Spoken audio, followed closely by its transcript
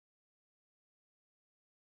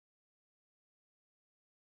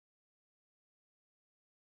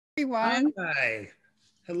Everyone. Hi.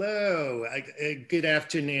 Hello. Good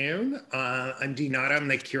afternoon. I'm Dinata. I'm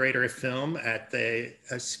the curator of film at the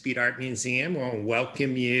Speed Art Museum. I want to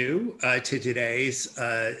welcome you to today's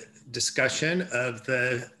discussion of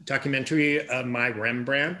the documentary My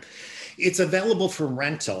Rembrandt. It's available for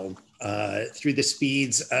rental through the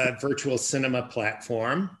Speed's virtual cinema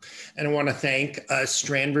platform. And I want to thank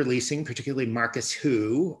Strand Releasing, particularly Marcus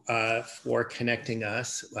Hu, for connecting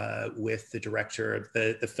us with the director of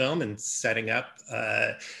the film and setting up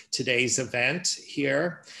today's event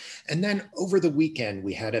here. And then over the weekend,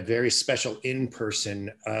 we had a very special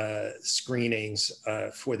in-person screenings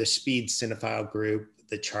for the Speed Cinephile Group,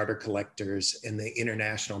 the Charter Collectors, and the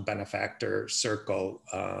International Benefactor Circle.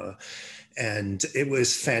 And it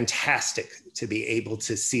was fantastic to be able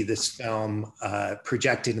to see this film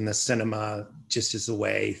projected in the cinema, just as the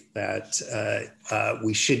way that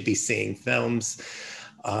we should be seeing films.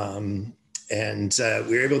 And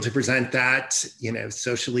we were able to present that,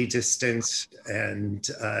 socially distanced and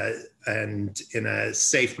in a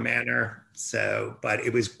safe manner. So, but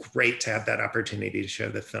it was great to have that opportunity to show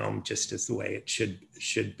the film just as the way it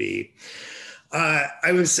should be.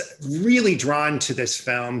 I was really drawn to this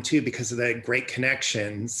film too because of the great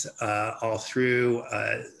connections all through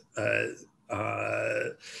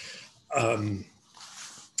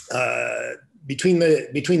between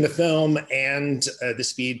the film and the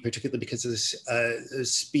Speed, particularly because of the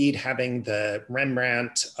Speed having the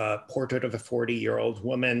Rembrandt portrait of a 40-year-old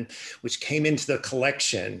woman, which came into the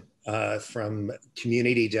collection from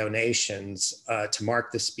community donations to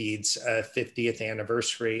mark the Speed's 50th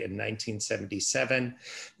anniversary in 1977.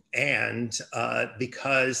 And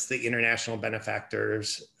because the International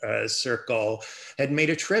Benefactors Circle had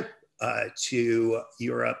made a trip to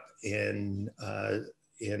Europe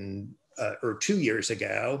or 2 years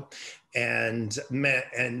ago, and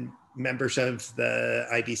members of the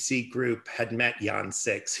IBC group had met Jan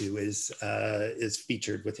Six, who is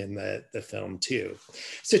featured within the film too.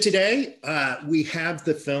 So today we have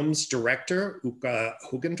the film's director, Oeke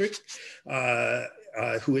Hoogendijk,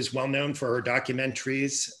 who is well known for her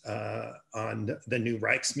documentaries on the New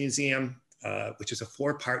Rijksmuseum, which is a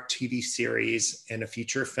 4-part TV series and a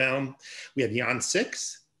feature film. We have Jan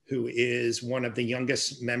Six, who is one of the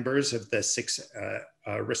youngest members of the Six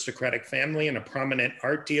aristocratic family and a prominent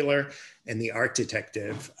art dealer, and the art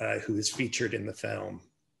detective who is featured in the film.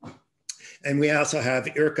 And we also have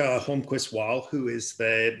Erika Holmquist, who is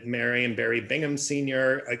the Mary and Barry Bingham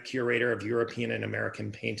Senior, a curator of European and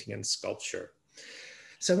American painting and sculpture.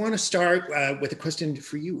 So I want to start with a question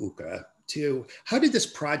for you, Oeke, too. How did this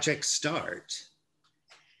project start?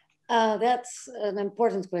 That's an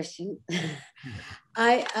important question.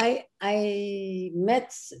 I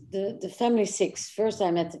met the family Six. First, I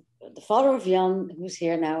met the father of Jan, who's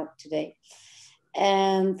here now today.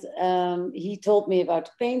 And he told me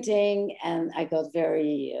about painting, and I got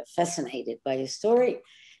very fascinated by his story.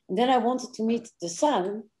 And then I wanted to meet the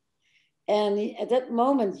son. And at that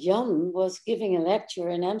moment, Jan was giving a lecture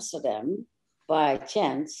in Amsterdam by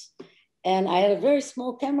chance. And I had a very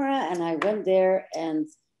small camera, and I went there and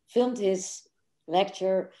filmed his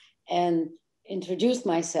lecture and introduced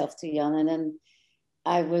myself to Jan. And then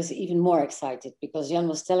I was even more excited because Jan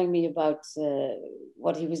was telling me about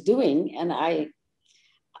what he was doing. And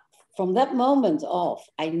from that moment off,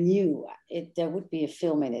 I knew there would be a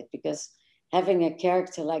film in it, because having a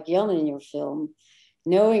character like Jan in your film,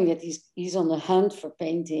 knowing that he's on the hunt for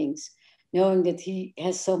paintings, knowing that he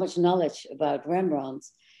has so much knowledge about Rembrandt,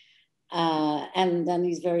 and then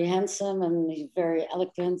he's very handsome and he's very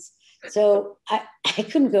eloquent. So I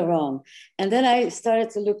couldn't go wrong. And then I started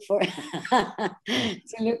to look for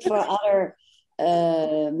other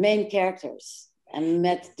main characters, and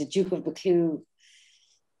met the Duke of Buccleuch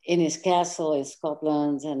in his castle in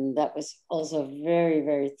Scotland, and that was also very,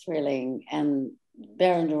 very thrilling. And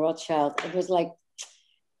Baron de Rothschild. It was like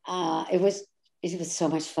it was so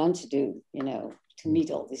much fun to do, to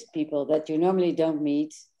meet all these people that you normally don't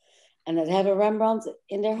meet, and that have a Rembrandt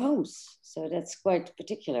in their homes. So that's quite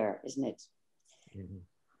particular, isn't it? Mm-hmm.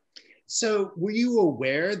 So were you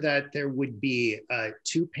aware that there would be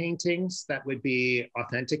 2 paintings that would be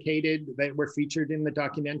authenticated, that were featured in the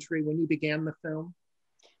documentary when you began the film?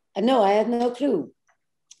 No, I had no clue.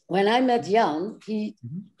 When I met Jan, he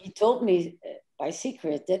told me by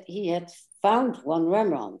secret that he had found one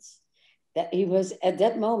Rembrandt that he was at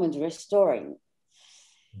that moment restoring.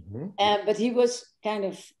 Mm-hmm. But he was kind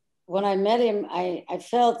of, when I met him, I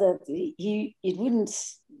felt that it wouldn't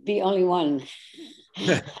be only one.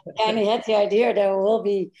 And he had the idea there will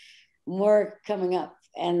be more coming up.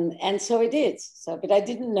 And so it did. But I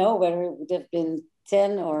didn't know whether it would have been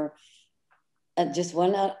 10 or just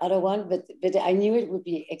one other one, but I knew it would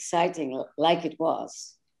be exciting, like it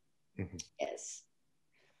was. Mm-hmm. Yes.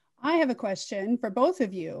 I have a question for both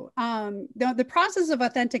of you. The process of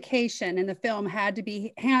authentication in the film had to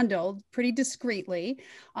be handled pretty discreetly,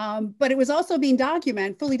 but it was also being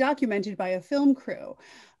fully documented by a film crew.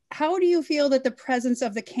 How do you feel that the presence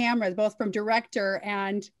of the cameras, both from director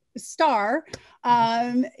and star,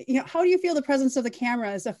 how do you feel the presence of the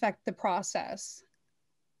cameras affect the process?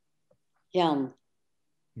 Jan.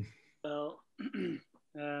 Well,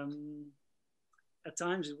 at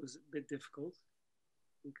times it was a bit difficult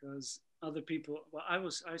because other people,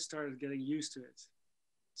 I started getting used to it.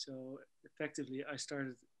 So effectively I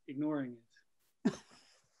started ignoring it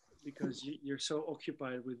because you're so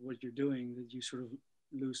occupied with what you're doing that you sort of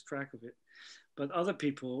lose track of it. But other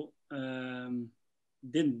people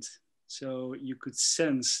didn't. So you could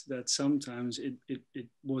sense that sometimes it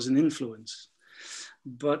was an influence.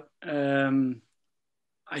 But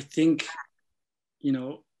I think,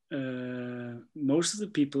 most of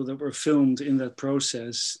the people that were filmed in that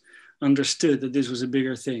process understood that this was a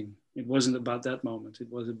bigger thing. It wasn't about that moment.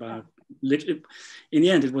 It was about, in the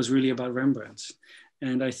end, it was really about Rembrandt.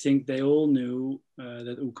 And I think they all knew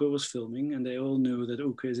that Oeke was filming, and they all knew that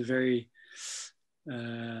Oeke is a very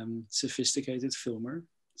sophisticated filmer.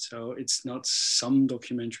 So it's not some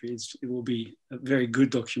documentary, it will be a very good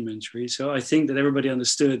documentary. So I think that everybody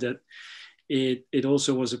understood that it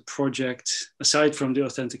also was a project, aside from the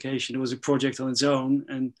authentication, it was a project on its own.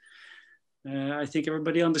 And I think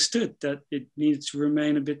everybody understood that it needed to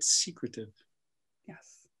remain a bit secretive.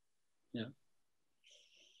 Yes. Yeah.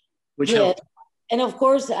 Which helped. And of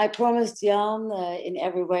course, I promised Jan in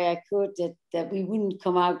every way I could that we wouldn't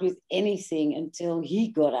come out with anything until he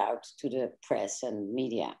got out to the press and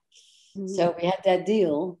media. Mm-hmm. So we had that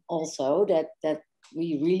deal also that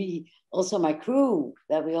we really, also my crew,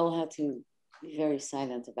 that we all had to be very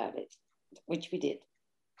silent about it, which we did.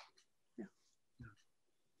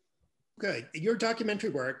 Good. Your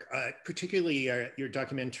documentary work, particularly your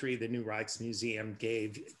documentary, The New Rijksmuseum,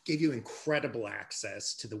 gave you incredible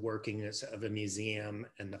access to the workings of a museum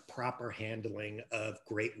and the proper handling of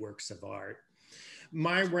great works of art.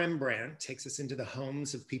 My Rembrandt takes us into the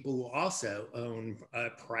homes of people who also own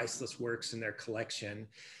priceless works in their collection,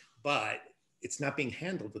 but it's not being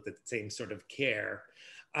handled with the same sort of care.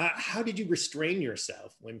 How did you restrain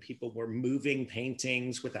yourself when people were moving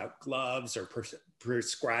paintings without gloves or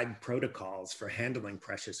prescribed protocols for handling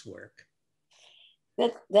precious work?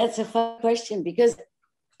 That's a fun question because,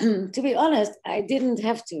 to be honest, I didn't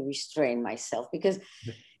have to restrain myself because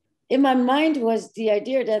in my mind was the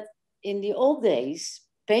idea that in the old days,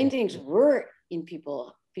 paintings were in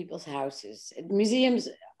people's houses. Museums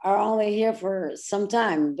are only here for some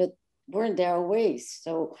time, but weren't there always.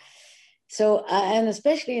 So, and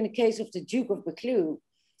especially in the case of the Duke of Buccleuch,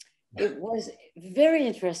 it was very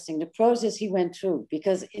interesting, the process he went through,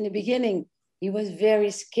 because in the beginning, he was very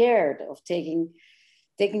scared of taking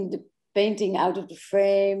the painting out of the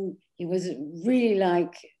frame. He was really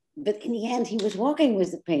but in the end, he was walking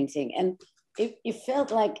with the painting. And it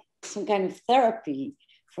felt like some kind of therapy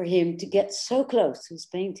for him to get so close to his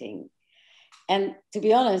painting. And to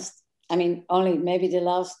be honest, I mean, only maybe the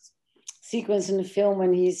last sequence in the film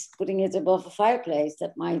when he's putting it above a fireplace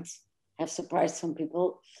that might have surprised some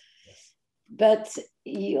people. But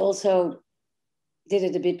he also did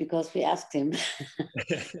it a bit because we asked him.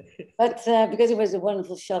 But because it was a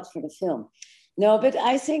wonderful shot for the film. No, but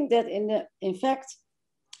I think that in fact,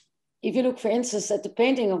 if you look, for instance, at the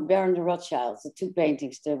painting of Baron de Rothschild, the two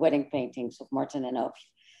paintings, the wedding paintings of Martin and Oeke,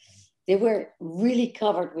 they were really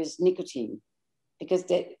covered with nicotine because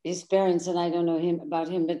his parents, and I don't know about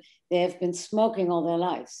him, but they have been smoking all their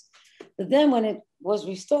lives. But then when it was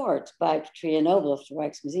restored by Patricia Noble of the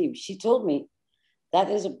Rijksmuseum, she told me that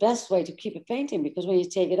is the best way to keep a painting because when you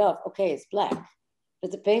take it off, okay, it's black,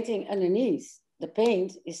 but the painting underneath, the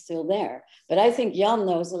paint is still there. But I think Jan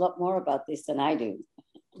knows a lot more about this than I do.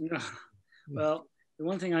 Yeah. Well, the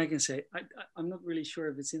one thing I can say, I'm not really sure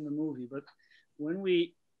if it's in the movie, but when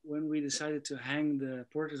we decided to hang the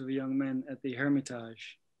portrait of a young man at the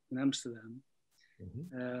Hermitage in Amsterdam,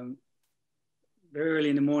 very early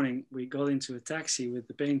in the morning, we got into a taxi with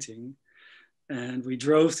the painting and we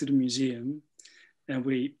drove to the museum and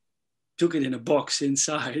we took it in a box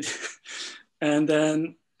inside. And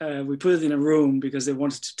then we put it in a room because they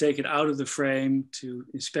wanted to take it out of the frame to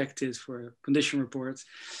inspect it for a condition report.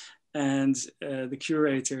 And the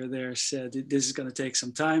curator there said, this is going to take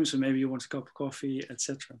some time, so maybe you want a cup of coffee,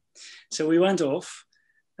 etc. So we went off,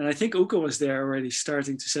 and I think Oeke was there already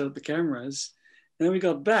starting to set up the cameras. And then we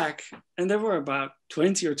got back, and there were about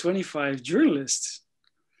 20 or 25 journalists,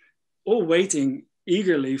 all waiting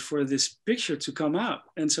eagerly for this picture to come out.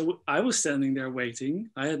 And so I was standing there waiting.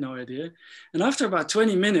 I had no idea. And after about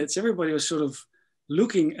 20 minutes, everybody was sort of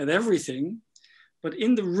looking at everything. But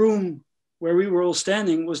in the room where we were all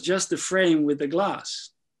standing was just the frame with the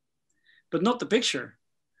glass, but not the picture.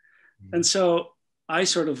 Mm-hmm. And so I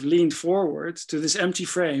sort of leaned forward to this empty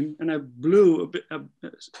frame and I blew a bit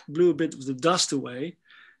of the dust away.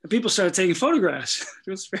 And people started taking photographs.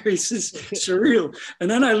 It was very surreal. And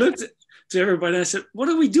then I looked to everybody and I said, what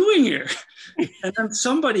are we doing here? And then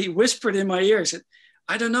somebody whispered in my ear, said,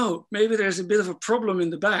 I don't know, maybe there's a bit of a problem in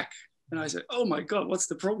the back. And I said, oh my God, what's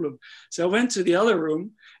the problem? So I went to the other room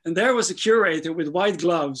and there was a curator with white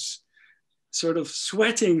gloves, sort of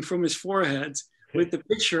sweating from his forehead with the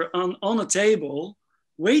picture on a table,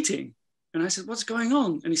 waiting. And I said, what's going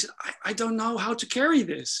on? And he said, I don't know how to carry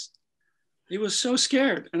this. He was so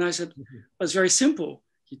scared. And I said, well, it's very simple.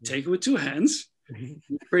 You take it with two hands, you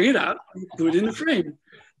bring it out, you put it in the frame.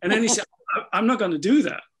 And then he said, I'm not going to do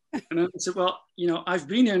that. And I said, well, you know, I've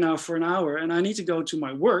been here now for an hour and I need to go to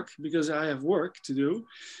my work because I have work to do.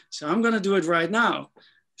 So I'm going to do it right now.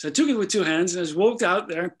 So I took it with two hands and I just walked out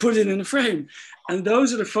there and put it in the frame. And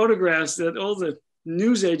those are the photographs that all the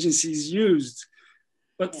news agencies used.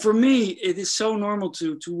 But for me, it is so normal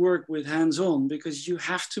to work with hands-on because you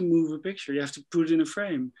have to move a picture. You have to put it in a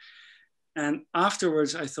frame. And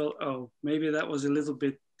afterwards, I thought, oh, maybe that was a little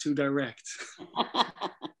bit too direct.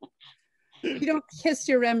 You don't kiss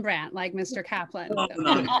your Rembrandt like Mr. Kaplan. Oh,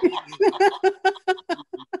 no.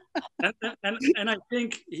 and I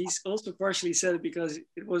think he's also partially said it because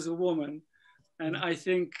it was a woman. And I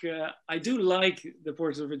think I do like the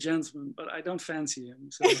Portrait of a Gentleman, but I don't fancy him.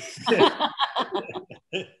 So.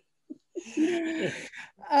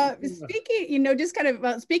 Speaking, you know, just kind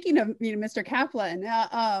of speaking of, you know, Mr. Kaplan,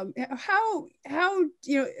 how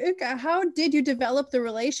you know, Oeke, how did you develop the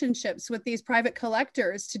relationships with these private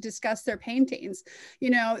collectors to discuss their paintings? You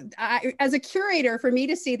know, as a curator, for me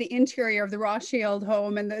to see the interior of the Rothschild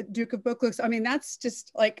home and the Duke of Buccleuch, I mean, that's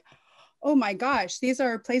just like, oh my gosh, these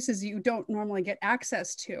are places you don't normally get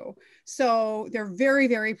access to. So they're very,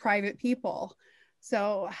 very private people.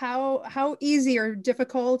 So how easy or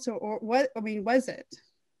difficult or what, I mean, was it?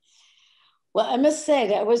 Well, I must say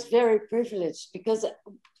that I was very privileged because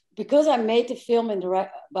I made the film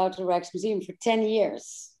about the Rijksmuseum for 10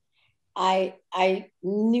 years. I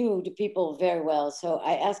knew the people very well. So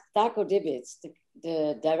I asked Taco Dibitz,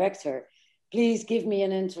 the director, please give me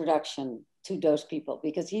an introduction to those people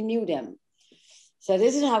because he knew them. So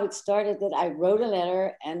this is how it started, that I wrote a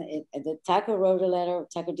letter and the Taco wrote a letter,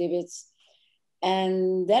 Taco Dibitz.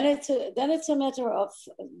 And then it's a matter of,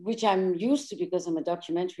 which I'm used to because I'm a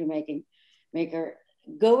documentary maker,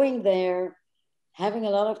 going there, having a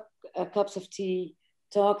lot of cups of tea,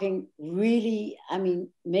 talking, really, I mean,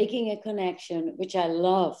 making a connection, which I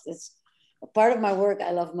love. That's a part of my work I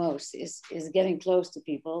love most is getting close to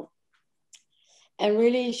people and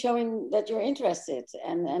really showing that you're interested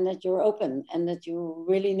and that you're open and that you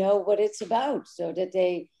really know what it's about so that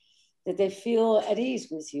they feel at ease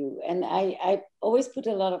with you. And I always put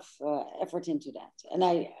a lot of effort into that. And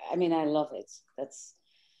I mean, I love it.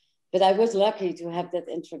 But I was lucky to have that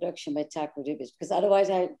introduction by Taco Dibitz because otherwise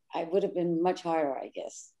I would have been much harder, I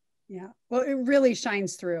guess. Yeah, well, it really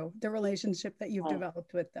shines through the relationship that you've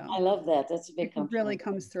developed with them. I love that. That's a big compliment. It really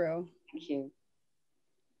comes through. Thank you.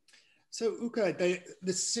 So Oeke,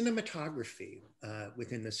 the cinematography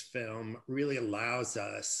within this film really allows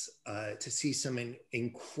us to see some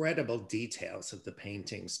incredible details of the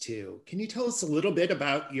paintings too. Can you tell us a little bit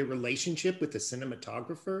about your relationship with the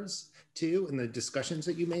cinematographers too and the discussions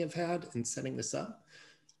that you may have had in setting this up?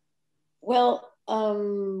 Well,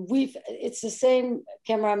 it's the same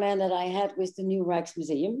cameraman that I had with the new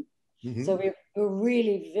Rijksmuseum. Mm-hmm. So we're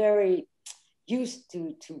really very used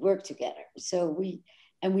to work together. So we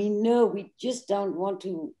know we just don't want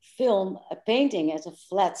to film a painting as a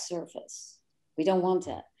flat surface. We don't want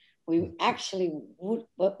that. We actually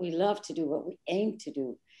what we love to do, what we aim to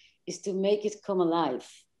do, is to make it come alive,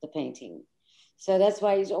 the painting. So that's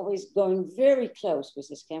why he's always going very close with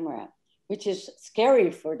his camera, which is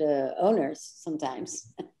scary for the owners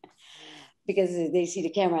sometimes because they see the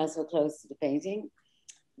camera so close to the painting.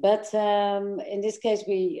 But in this case,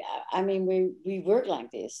 we work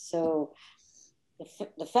like this. So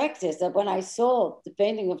the fact is that when I saw the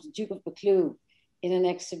painting of the Duke of Buccleuch in an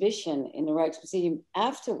exhibition in the Rijksmuseum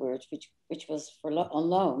afterwards, which was on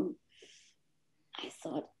loan, I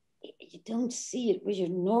thought, you don't see it with your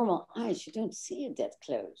normal eyes. You don't see it that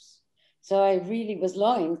close. So I really was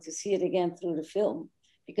longing to see it again through the film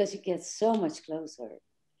because you get so much closer.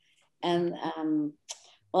 And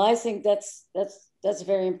Well, I think that's a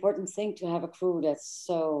very important thing, to have a crew that's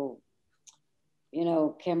so,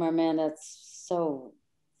 cameraman that's so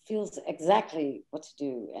feels exactly what to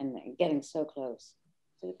do and getting so close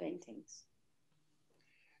to the paintings.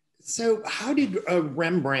 So how did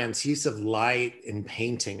Rembrandt's use of light in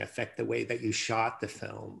painting affect the way that you shot the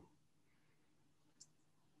film?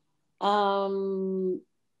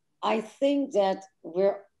 I think that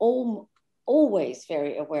we're always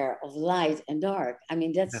very aware of light and dark. I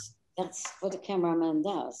mean, that's what a cameraman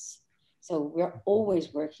does. So we're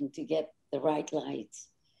always working to get the right light.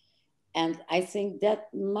 And I think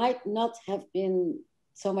that might not have been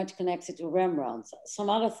so much connected to Rembrandt. Some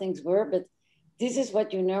other things were, but this is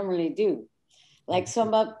what you normally do. Like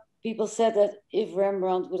some people said that if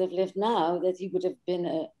Rembrandt would have lived now, that he would have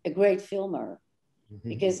been a great filmer. Mm-hmm.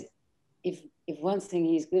 Because if one thing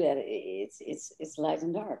he's good at, it's light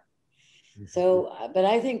and dark. Mm-hmm. So, but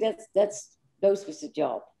I think that's goes with the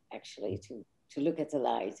job, actually, to look at the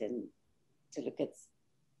light and to look at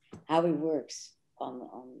how he works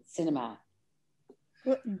on cinema.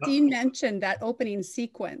 Well, Dean mentioned that opening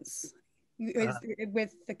sequence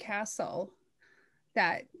with the castle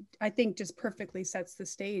that I think just perfectly sets the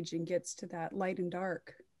stage and gets to that light and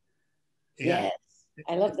dark. Yeah. Yes,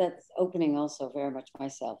 I love that opening also very much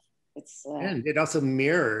myself. It's and it also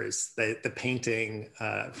mirrors the painting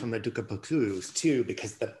from the Duke of Buccleuch too,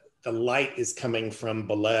 because the light is coming from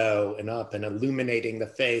below and up and illuminating the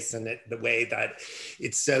face, and the way that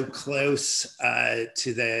it's so close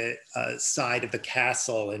to the side of the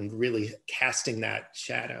castle and really casting that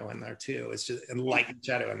shadow in there too. It's just, and light and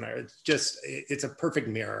shadow in there. It's a perfect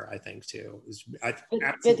mirror, I think, too. But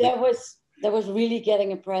that was really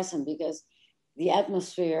getting a present, because the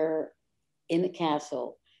atmosphere in the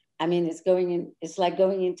castle, I mean, it's like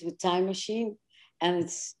going into a time machine, and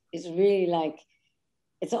it's really like,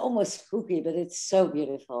 it's almost spooky, but it's so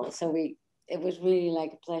beautiful. So it was really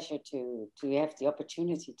like a pleasure to have the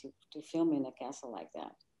opportunity to film in a castle like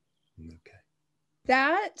that. Okay.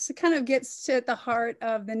 That kind of gets to the heart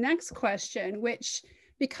of the next question, which,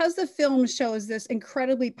 because the film shows this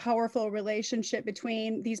incredibly powerful relationship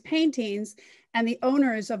between these paintings and the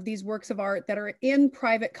owners of these works of art that are in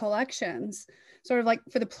private collections, sort of like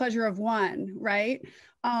for the pleasure of one, right?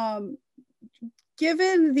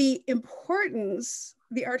 Given the importance,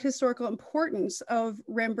 the art historical importance of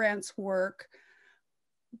Rembrandt's work,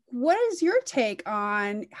 what is your take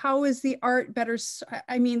on how is the art better?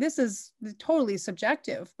 I mean, this is totally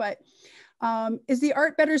subjective, but is the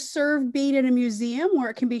art better served being in a museum where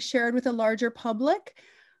it can be shared with a larger public?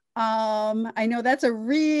 I know that's a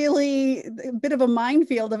really bit of a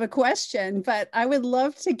minefield of a question, but I would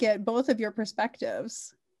love to get both of your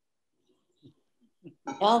perspectives.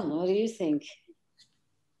 What do you think?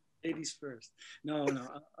 Ladies first. No.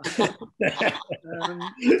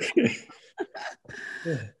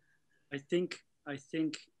 I think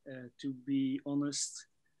to be honest,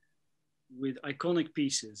 with iconic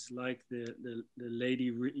pieces like the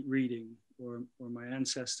lady reading or my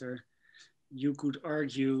ancestor, you could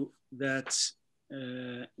argue that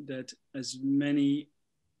that as many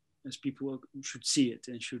as people should see it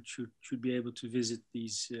and should be able to visit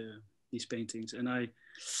these paintings. And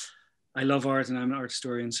I love art, and I'm an art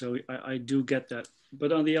historian, so I do get that.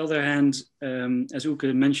 But on the other hand, as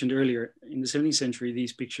Oeke mentioned earlier, in the 17th century,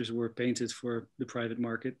 these pictures were painted for the private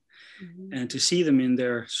market. Mm-hmm. And to see them in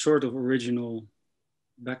their sort of original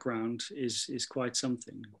background is quite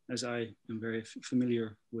something, as I am very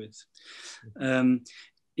familiar with.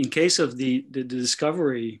 In case of the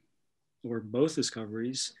discovery, or both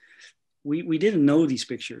discoveries, we didn't know these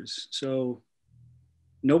pictures. So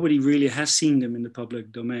nobody really has seen them in the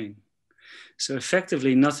public domain. So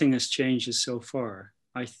effectively, nothing has changed so far.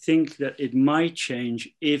 I think that it might change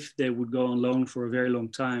if they would go on loan for a very long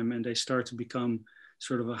time and they start to become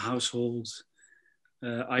sort of a household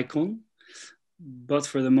icon. But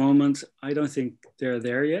for the moment, I don't think they're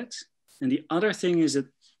there yet. And the other thing is that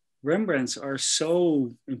Rembrandts are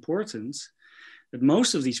so important that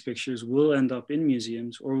most of these pictures will end up in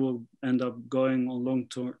museums or will end up going on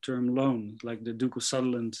long-term loan, like the Duke of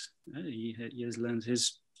Sutherland. He has lent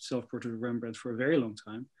his self-portrait of Rembrandt for a very long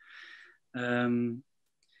time. And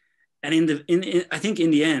I think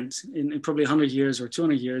in the end, in probably 100 years or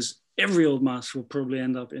 200 years, every old master will probably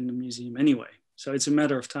end up in the museum anyway. So it's a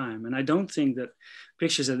matter of time. And I don't think that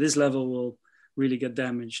pictures at this level will really get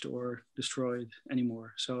damaged or destroyed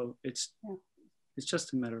anymore. So it's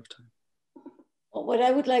just a matter of time. Well, what I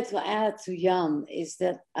would like to add to Jan is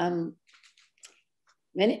that I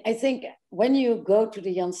think when you go to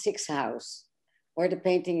the Jan Six house, where the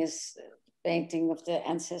painting of the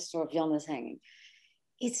ancestor of Jan is hanging,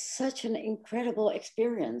 it's such an incredible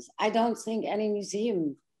experience. I don't think any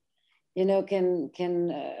museum, can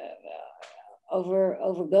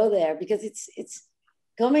overgo there, because it's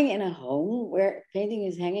coming in a home where painting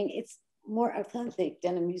is hanging. It's more authentic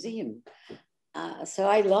than a museum. So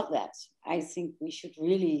I love that. I think we should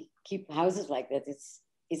really keep houses like that. It's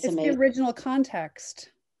amazing. The original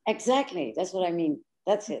context. Exactly. That's what I mean.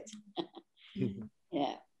 That's it.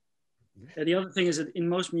 Yeah. The other thing is that in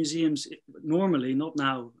most museums, normally, not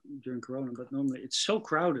now during Corona, but normally it's so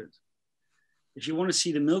crowded. If you want to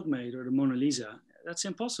see the Milkmaid or the Mona Lisa, that's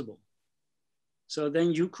impossible. So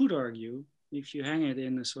then you could argue, if you hang it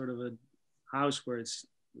in a sort of a house where it's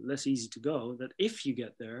less easy to go, that if you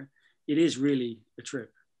get there, it is really a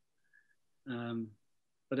trip.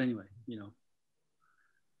 But anyway,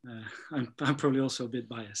 I'm probably also a bit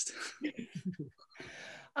biased.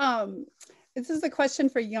 This is a question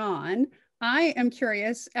for Jan. I am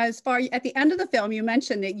curious, at the end of the film, you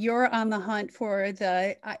mentioned that you're on the hunt for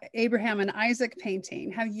the Abraham and Isaac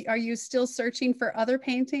painting. Are you still searching for other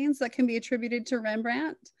paintings that can be attributed to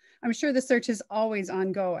Rembrandt? I'm sure the search is always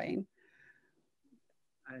ongoing.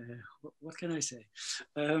 What can I say?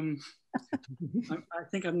 I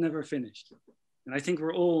think I'm never finished. And I think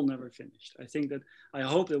we're all never finished. I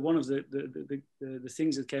hope that one of the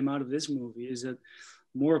things that came out of this movie is that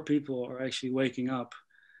more people are actually waking up,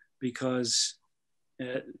 because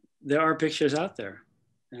there are pictures out there.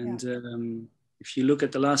 And if you look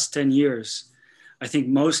at the last 10 years, I think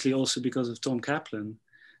mostly also because of Tom Kaplan,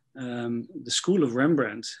 the school of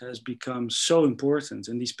Rembrandt has become so important,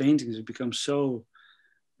 and these paintings have become so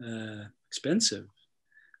expensive,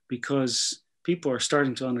 because people are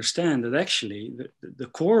starting to understand that actually the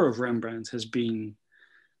core of Rembrandt has been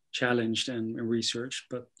challenged and researched,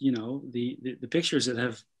 but the pictures that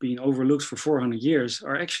have been overlooked for 400 years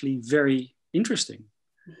are actually very interesting.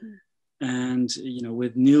 Mm-hmm. And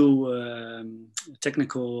with new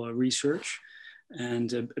technical research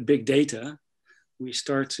and big data, we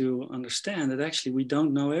start to understand that actually we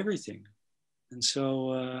don't know everything. And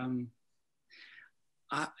so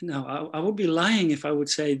I would be lying if I would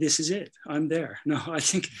say this is it, I'm there. No, I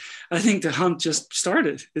think the hunt just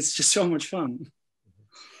started. It's just so much fun.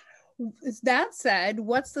 That said,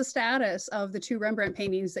 what's the status of the 2 Rembrandt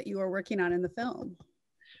paintings that you are working on in the film?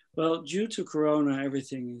 Well, due to Corona,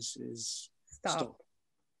 everything is stopped.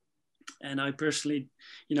 And I personally,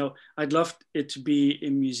 I'd love it to be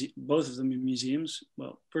in both of them in museums.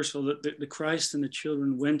 Well, first of all, the Christ and the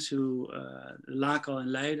children went to Laken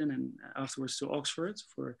in Leiden and afterwards to Oxford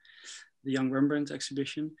for the Young Rembrandt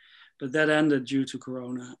exhibition. But that ended due to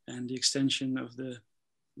Corona, and the extension of the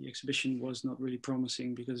exhibition was not really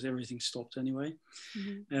promising because everything stopped anyway.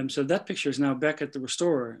 Mm-hmm. So that picture is now back at the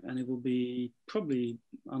restorer, and it will be probably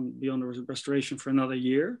beyond the restoration for another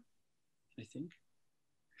year, I think.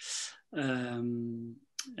 And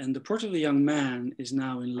the Portrait of the Young Man is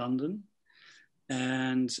now in London,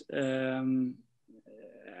 and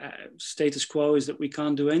status quo is that we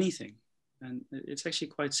can't do anything, and it's actually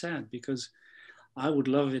quite sad, because I would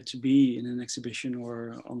love it to be in an exhibition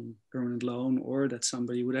or on permanent loan, or that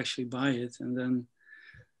somebody would actually buy it and then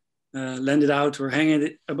lend it out or hang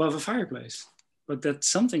it above a fireplace, but that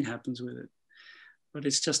something happens with it. But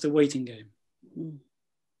it's just a waiting game. Mm.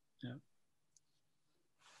 Yeah.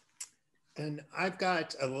 And I've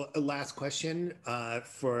got a last question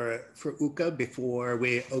for Oeke before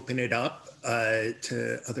we open it up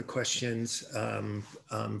to other questions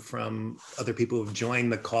from other people who've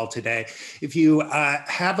joined the call today. If you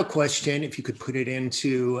have a question, if you could put it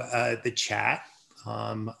into the chat,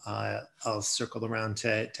 I'll circle around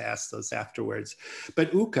to ask those afterwards.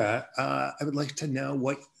 But Oeke, I would like to know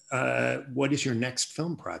what is your next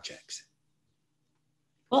film project?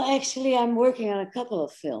 Well, actually, I'm working on a couple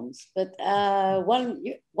of films, but one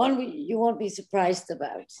you won't be surprised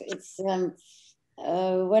about. It's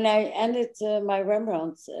when I ended my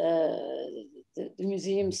Rembrandt, the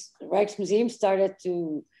Rijksmuseum started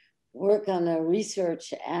to work on a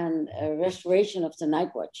research and a restoration of the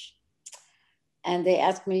Night Watch, and they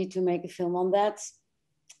asked me to make a film on that.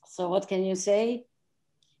 So what can you say?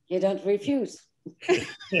 You don't refuse.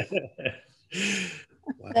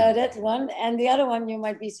 Wow. So that's one. And the other one, you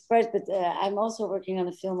might be surprised, but I'm also working on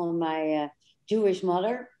a film on my Jewish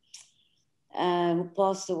mother, who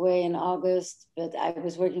passed away in August. But I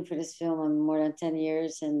was working for this film on more than 10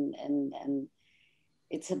 years. And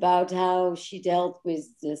it's about how she dealt with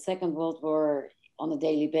the Second World War on a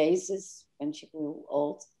daily basis when she grew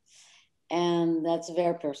old. And that's a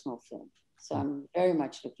very personal film. So I'm very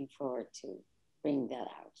much looking forward to bringing that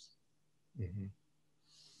out. Mm-hmm.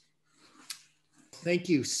 thank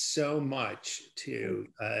you so much to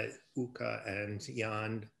Oeke and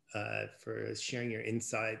Jan for sharing your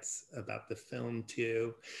insights about the film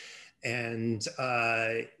too. And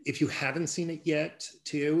if you haven't seen it yet,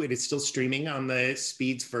 too, it is still streaming on the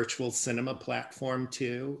Speed's virtual cinema platform,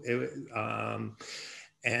 too.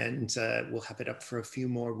 And we'll have it up for a few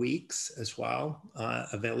more weeks as well,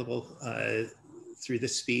 available through the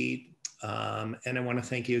Speed. And I want to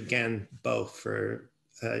thank you again, both, for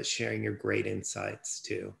sharing your great insights,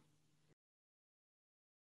 too.